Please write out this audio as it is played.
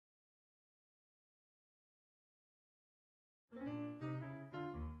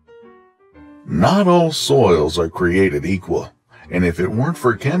Not all soils are created equal, and if it weren't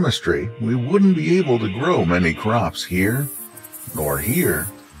for chemistry, we wouldn't be able to grow many crops here, nor here,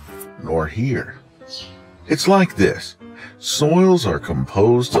 nor here. It's like this. Soils are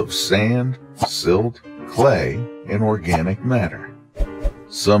composed of sand, silt, clay, and organic matter.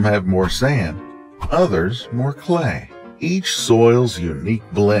 Some have more sand, others more clay. Each soil's unique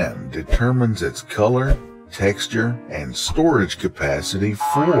blend determines its color, texture, and storage capacity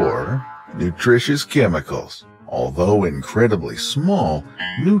for nutritious chemicals. Although incredibly small,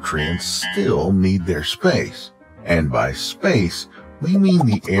 nutrients still need their space. And by space, we mean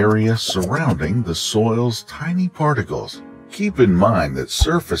the area surrounding the soil's tiny particles. Keep in mind that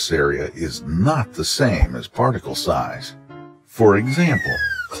surface area is not the same as particle size. For example,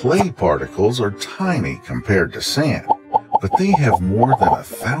 clay particles are tiny compared to sand, but they have more than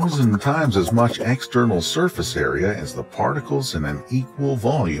 1,000 times as much external surface area as the particles in an equal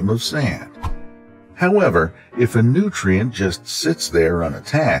volume of sand. However, if a nutrient just sits there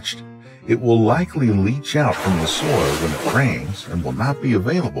unattached, it will likely leach out from the soil when it rains and will not be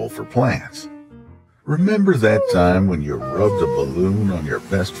available for plants. Remember that time when you rubbed a balloon on your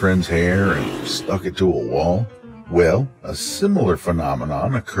best friend's hair and stuck it to a wall? Well, a similar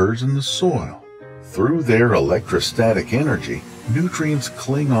phenomenon occurs in the soil. Through their electrostatic energy, nutrients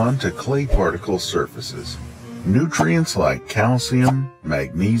cling on to clay particle surfaces. Nutrients like calcium,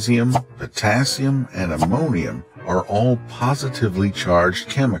 magnesium, potassium, and ammonium are all positively charged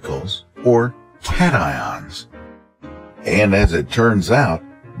chemicals, or cations. And as it turns out,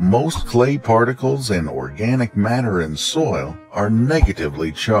 most clay particles and organic matter in soil are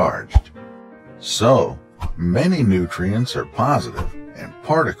negatively charged. So, many nutrients are positive and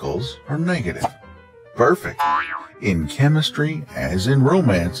particles are negative. Perfect. In chemistry, as in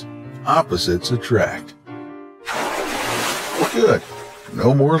romance, opposites attract. Good.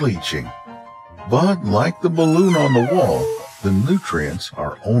 No more leaching. But like the balloon on the wall, the nutrients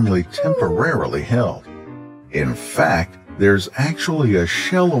are only temporarily held. In fact, there's actually a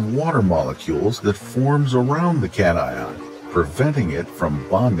shell of water molecules that forms around the cation, preventing it from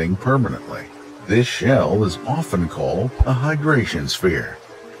bonding permanently. This shell is often called a hydration sphere.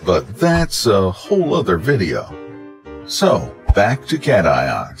 But that's a whole other video. So, back to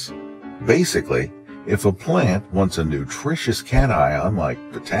cations. Basically, if a plant wants a nutritious cation like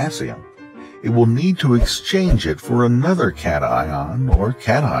potassium, it will need to exchange it for another cation or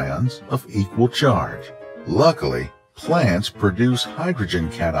cations of equal charge. Luckily, plants produce hydrogen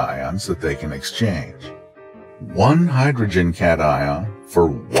cations that they can exchange. One hydrogen cation for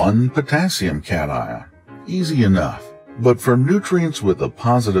one potassium cation. Easy enough. But for nutrients with a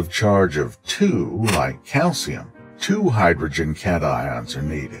positive charge of 2, like calcium, 2 hydrogen cations are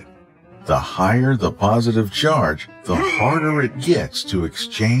needed. The higher the positive charge, the harder it gets to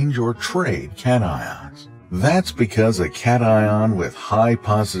exchange or trade cations. That's because a cation with high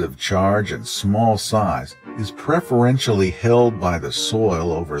positive charge and small size is preferentially held by the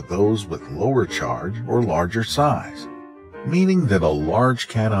soil over those with lower charge or larger size, meaning that a large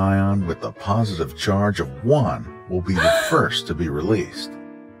cation with a positive charge of 1 will be the first to be released.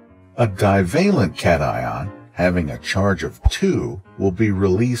 A divalent cation having a charge of 2 will be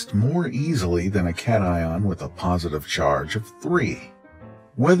released more easily than a cation with a positive charge of 3.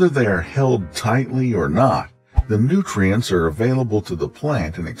 Whether they are held tightly or not, the nutrients are available to the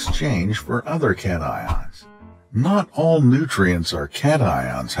plant in exchange for other cations. Not all nutrients are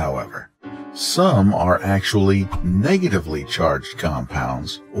cations, however. Some are actually negatively charged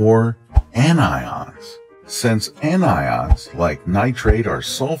compounds, or anions. Since anions, like nitrate or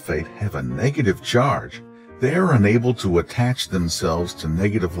sulfate, have a negative charge, they are unable to attach themselves to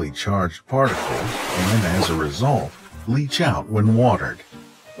negatively charged particles and, as a result, leach out when watered.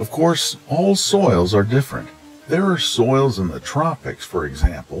 Of course, all soils are different. There are soils in the tropics, for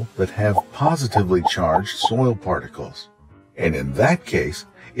example, that have positively charged soil particles. And in that case,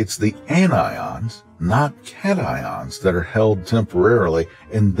 it's the anions, not cations, that are held temporarily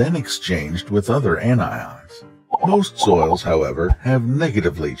and then exchanged with other anions. Most soils, however, have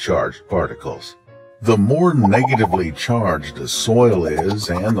negatively charged particles. The more negatively charged a soil is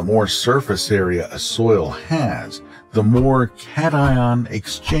and the more surface area a soil has, the more cation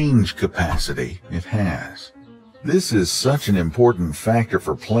exchange capacity it has. This is such an important factor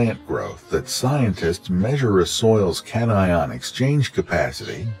for plant growth that scientists measure a soil's cation exchange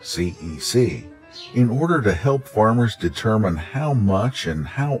capacity, CEC, in order to help farmers determine how much and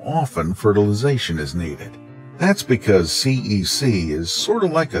how often fertilization is needed. That's because CEC is sort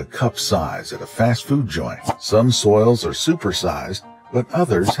of like a cup size at a fast food joint. Some soils are supersized, but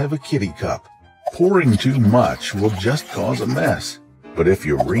others have a kiddie cup. Pouring too much will just cause a mess. But if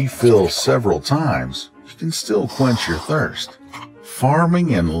you refill several times, you can still quench your thirst.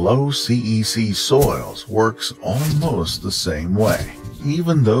 Farming in low CEC soils works almost the same way.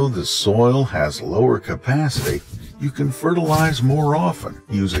 Even though the soil has lower capacity, you can fertilize more often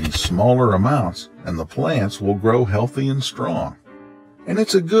using smaller amounts, and the plants will grow healthy and strong. And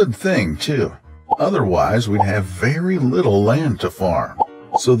it's a good thing, too. Otherwise, we'd have very little land to farm.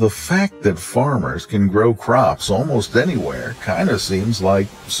 So the fact that farmers can grow crops almost anywhere kind of seems like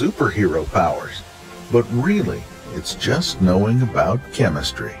superhero powers. But really, it's just knowing about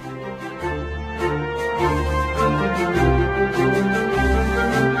chemistry.